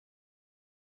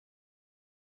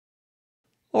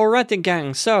Alright then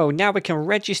gang, so now we can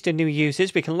register new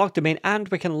users, we can log them in and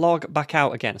we can log back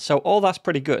out again. So all that's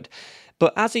pretty good.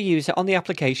 But as a user on the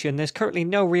application, there's currently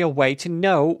no real way to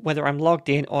know whether I'm logged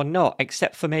in or not,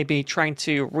 except for maybe trying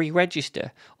to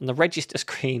re-register on the register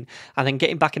screen and then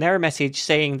getting back an error message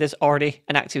saying there's already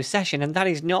an active session. And that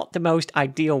is not the most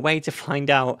ideal way to find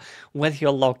out whether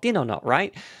you're logged in or not,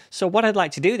 right? So what I'd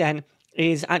like to do then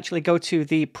is actually go to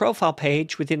the profile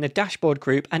page within the dashboard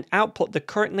group and output the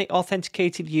currently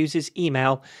authenticated user's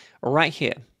email right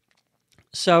here.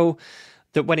 So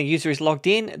that when a user is logged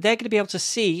in, they're going to be able to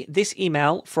see this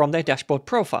email from their dashboard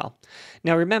profile.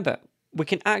 Now remember, we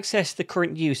can access the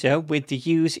current user with the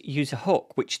use user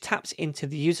hook, which taps into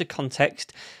the user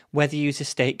context where the user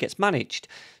state gets managed.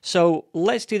 So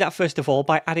let's do that first of all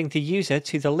by adding the user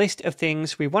to the list of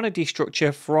things we want to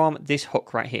destructure from this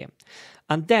hook right here.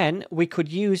 And then we could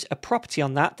use a property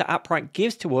on that Appwrite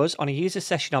gives to us on a user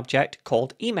session object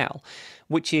called email,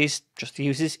 which is just the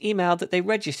user's email that they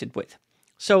registered with.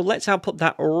 So let's output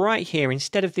that right here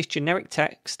instead of this generic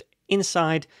text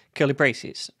inside curly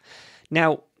braces.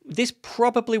 Now, this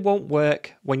probably won't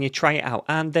work when you try it out,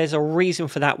 and there's a reason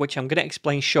for that, which I'm going to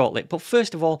explain shortly. But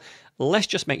first of all, let's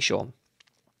just make sure.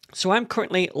 So I'm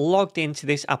currently logged into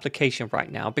this application right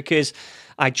now because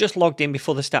I just logged in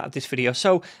before the start of this video.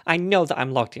 So I know that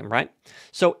I'm logged in, right?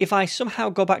 So if I somehow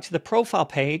go back to the profile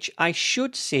page, I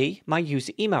should see my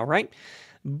user email, right?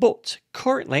 But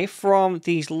currently from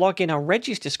these login or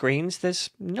register screens,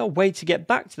 there's no way to get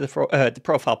back to the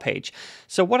profile page.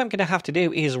 So what I'm going to have to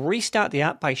do is restart the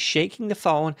app by shaking the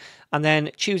phone and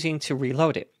then choosing to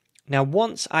reload it. Now,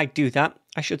 once I do that,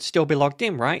 I should still be logged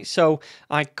in, right? So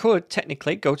I could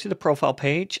technically go to the profile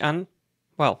page and,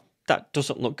 well, that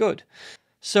doesn't look good.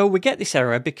 So we get this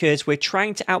error because we're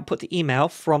trying to output the email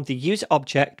from the user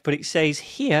object, but it says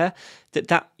here that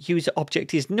that user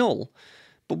object is null.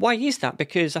 But why is that?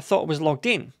 Because I thought I was logged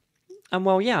in. And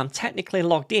well, yeah, I'm technically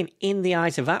logged in the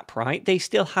eyes of Appwrite. They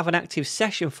still have an active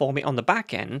session for me on the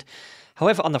back end.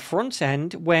 However, on the front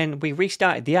end, when we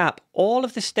restarted the app, all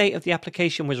of the state of the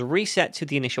application was reset to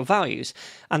the initial values.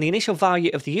 And the initial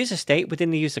value of the user state within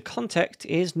the user context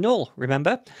is null,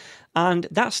 remember? And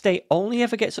that state only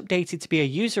ever gets updated to be a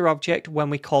user object when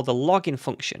we call the login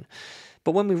function.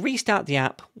 But when we restart the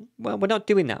app, well, we're not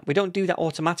doing that. We don't do that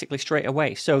automatically straight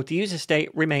away. So the user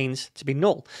state remains to be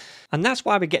null. And that's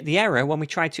why we get the error when we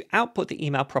try to output the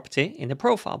email property in the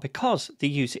profile, because the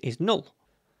user is null.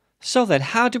 So then,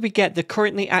 how do we get the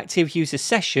currently active user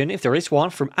session, if there is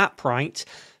one, from Appwrite,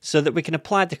 so that we can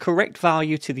apply the correct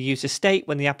value to the user state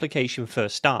when the application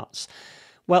first starts?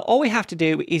 Well, all we have to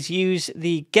do is use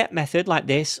the get method like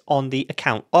this on the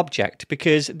account object,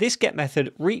 because this get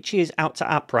method reaches out to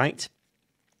Appwrite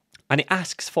and it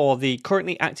asks for the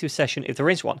currently active session if there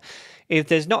is one. If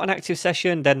there's not an active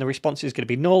session, then the response is going to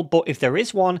be null. But if there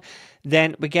is one,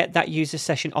 then we get that user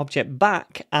session object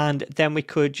back, and then we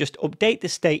could just update the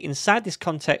state inside this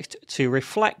context to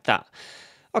reflect that.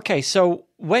 Okay, so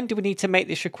when do we need to make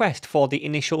this request for the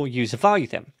initial user value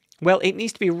then? Well, it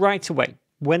needs to be right away,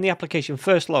 when the application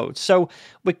first loads. So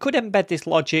we could embed this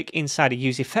logic inside a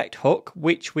use effect hook,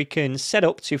 which we can set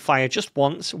up to fire just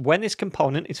once when this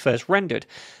component is first rendered.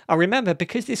 And remember,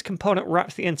 because this component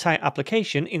wraps the entire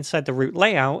application inside the root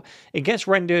layout, it gets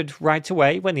rendered right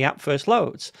away when the app first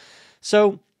loads.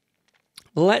 So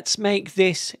let's make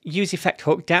this use effect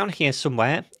hook down here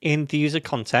somewhere in the user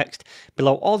context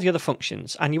below all the other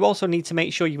functions. And you also need to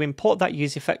make sure you import that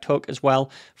use effect hook as well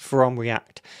from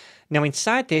React. Now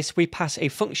inside this, we pass a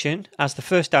function as the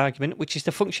first argument, which is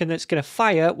the function that's going to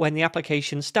fire when the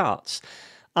application starts.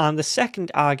 And the second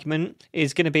argument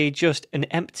is going to be just an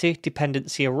empty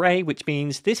dependency array, which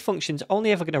means this function's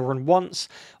only ever going to run once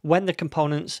when the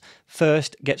components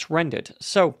first gets rendered.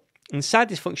 So inside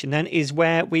this function then is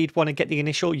where we'd want to get the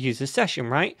initial user session,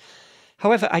 right?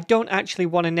 However, I don't actually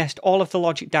want to nest all of the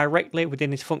logic directly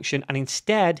within this function, and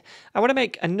instead, I want to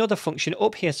make another function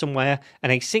up here somewhere,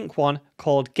 an async one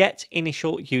called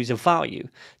getInitialUserValue,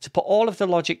 to put all of the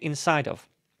logic inside of.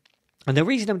 And the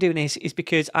reason I'm doing this is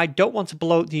because I don't want to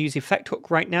blow the use effect hook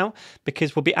right now,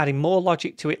 because we'll be adding more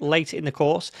logic to it later in the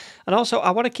course. And also, I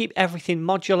want to keep everything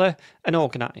modular and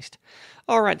organized.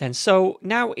 All right then, so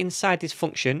now inside this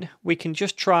function, we can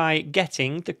just try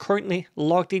getting the currently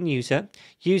logged in user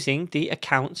using the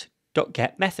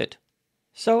account.get method.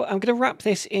 So I'm going to wrap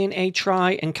this in a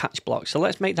try and catch block. So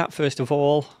let's make that first of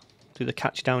all, do the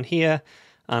catch down here,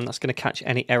 and that's going to catch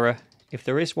any error if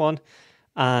there is one.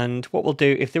 And what we'll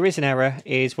do if there is an error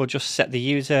is we'll just set the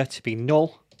user to be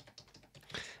null.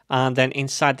 And then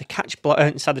inside the catch block,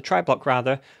 inside the try block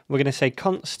rather, we're going to say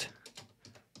const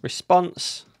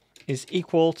response is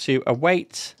equal to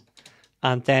await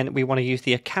and then we want to use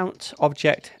the account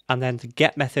object and then the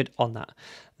get method on that.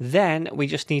 Then we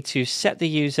just need to set the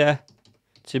user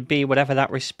to be whatever that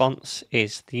response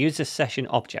is, the user session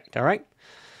object, all right?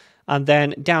 And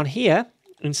then down here,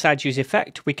 inside use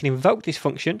effect, we can invoke this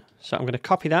function. So I'm going to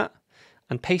copy that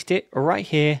and paste it right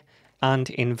here and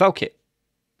invoke it.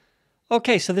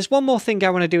 Okay, so there's one more thing I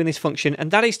want to do in this function,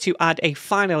 and that is to add a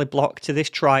finally block to this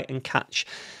try and catch.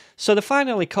 So the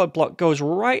finally code block goes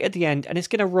right at the end, and it's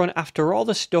going to run after all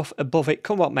the stuff above it,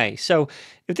 come what may. So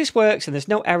if this works and there's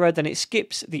no error, then it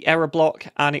skips the error block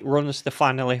and it runs the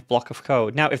finally block of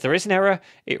code. Now, if there is an error,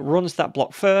 it runs that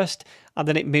block first, and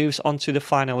then it moves on to the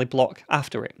finally block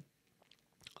after it.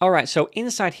 All right, so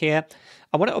inside here,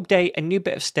 I want to update a new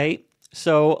bit of state.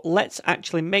 So let's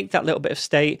actually make that little bit of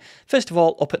state, first of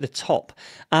all, up at the top.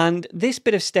 And this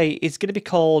bit of state is going to be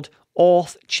called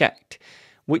auth checked,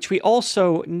 which we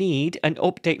also need an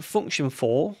update function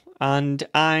for, and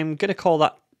I'm going to call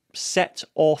that set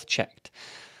auth checked.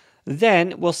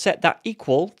 Then we'll set that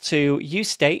equal to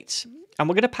useState, and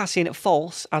we're going to pass in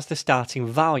false as the starting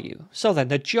value. So then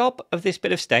the job of this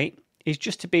bit of state is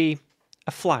just to be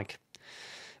a flag.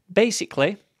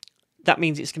 Basically, that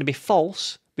means it's going to be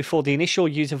false before the initial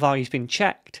user value has been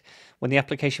checked when the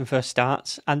application first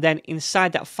starts, and then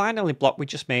inside that finally block we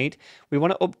just made, we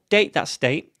want to update that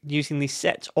state using the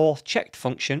set auth checked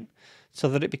function so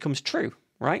that it becomes true,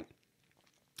 right?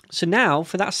 So now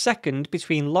for that second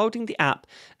between loading the app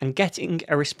and getting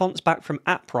a response back from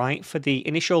Appwrite for the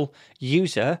initial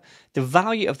user, the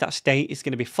value of that state is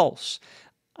going to be false.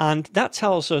 And that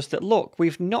tells us that, look,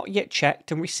 we've not yet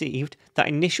checked and received that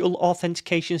initial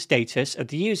authentication status of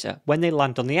the user when they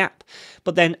land on the app.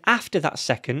 But then after that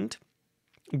second,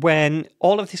 when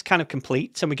all of this kind of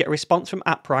completes and we get a response from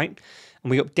Appwrite and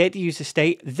we update the user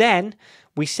state, then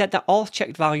we set that auth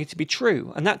checked value to be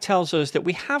true. And that tells us that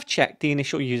we have checked the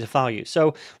initial user value.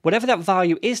 So whatever that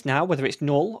value is now, whether it's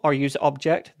null or user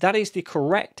object, that is the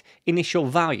correct initial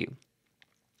value.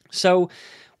 So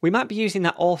we might be using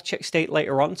that auth check state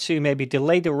later on to maybe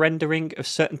delay the rendering of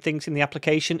certain things in the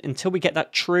application until we get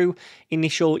that true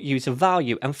initial user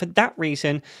value. And for that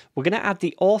reason, we're going to add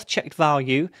the auth checked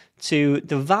value to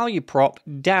the value prop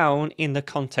down in the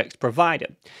context provider,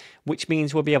 which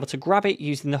means we'll be able to grab it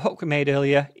using the hook we made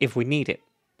earlier if we need it.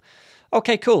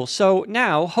 Okay, cool. So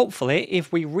now, hopefully,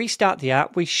 if we restart the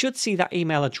app, we should see that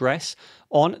email address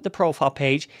on the profile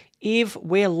page if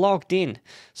we're logged in.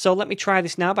 So let me try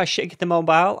this now by shaking the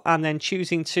mobile and then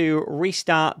choosing to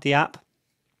restart the app.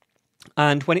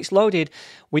 And when it's loaded,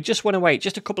 we just want to wait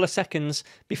just a couple of seconds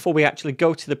before we actually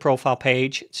go to the profile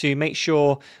page to make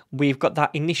sure we've got that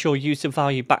initial user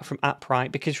value back from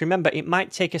Appwrite. Because remember, it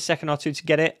might take a second or two to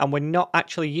get it, and we're not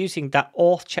actually using that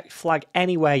auth checked flag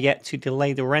anywhere yet to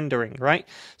delay the rendering, right?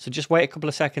 So just wait a couple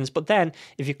of seconds. But then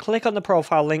if you click on the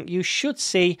profile link, you should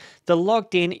see the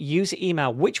logged in user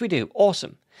email, which we do.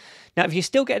 Awesome. Now, if you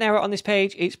still get an error on this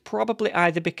page, it's probably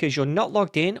either because you're not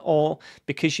logged in or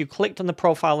because you clicked on the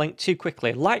profile link too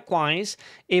quickly. Likewise,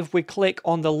 if we click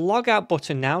on the logout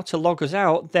button now to log us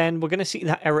out, then we're going to see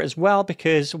that error as well,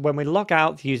 because when we log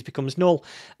out, the user becomes null.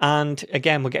 And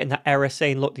again, we're getting that error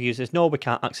saying, look, the user is null, we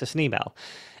can't access an email.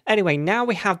 Anyway, now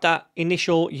we have that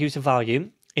initial user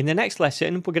value. In the next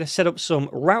lesson, we're going to set up some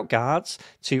route guards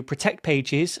to protect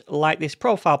pages like this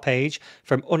profile page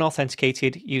from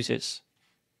unauthenticated users.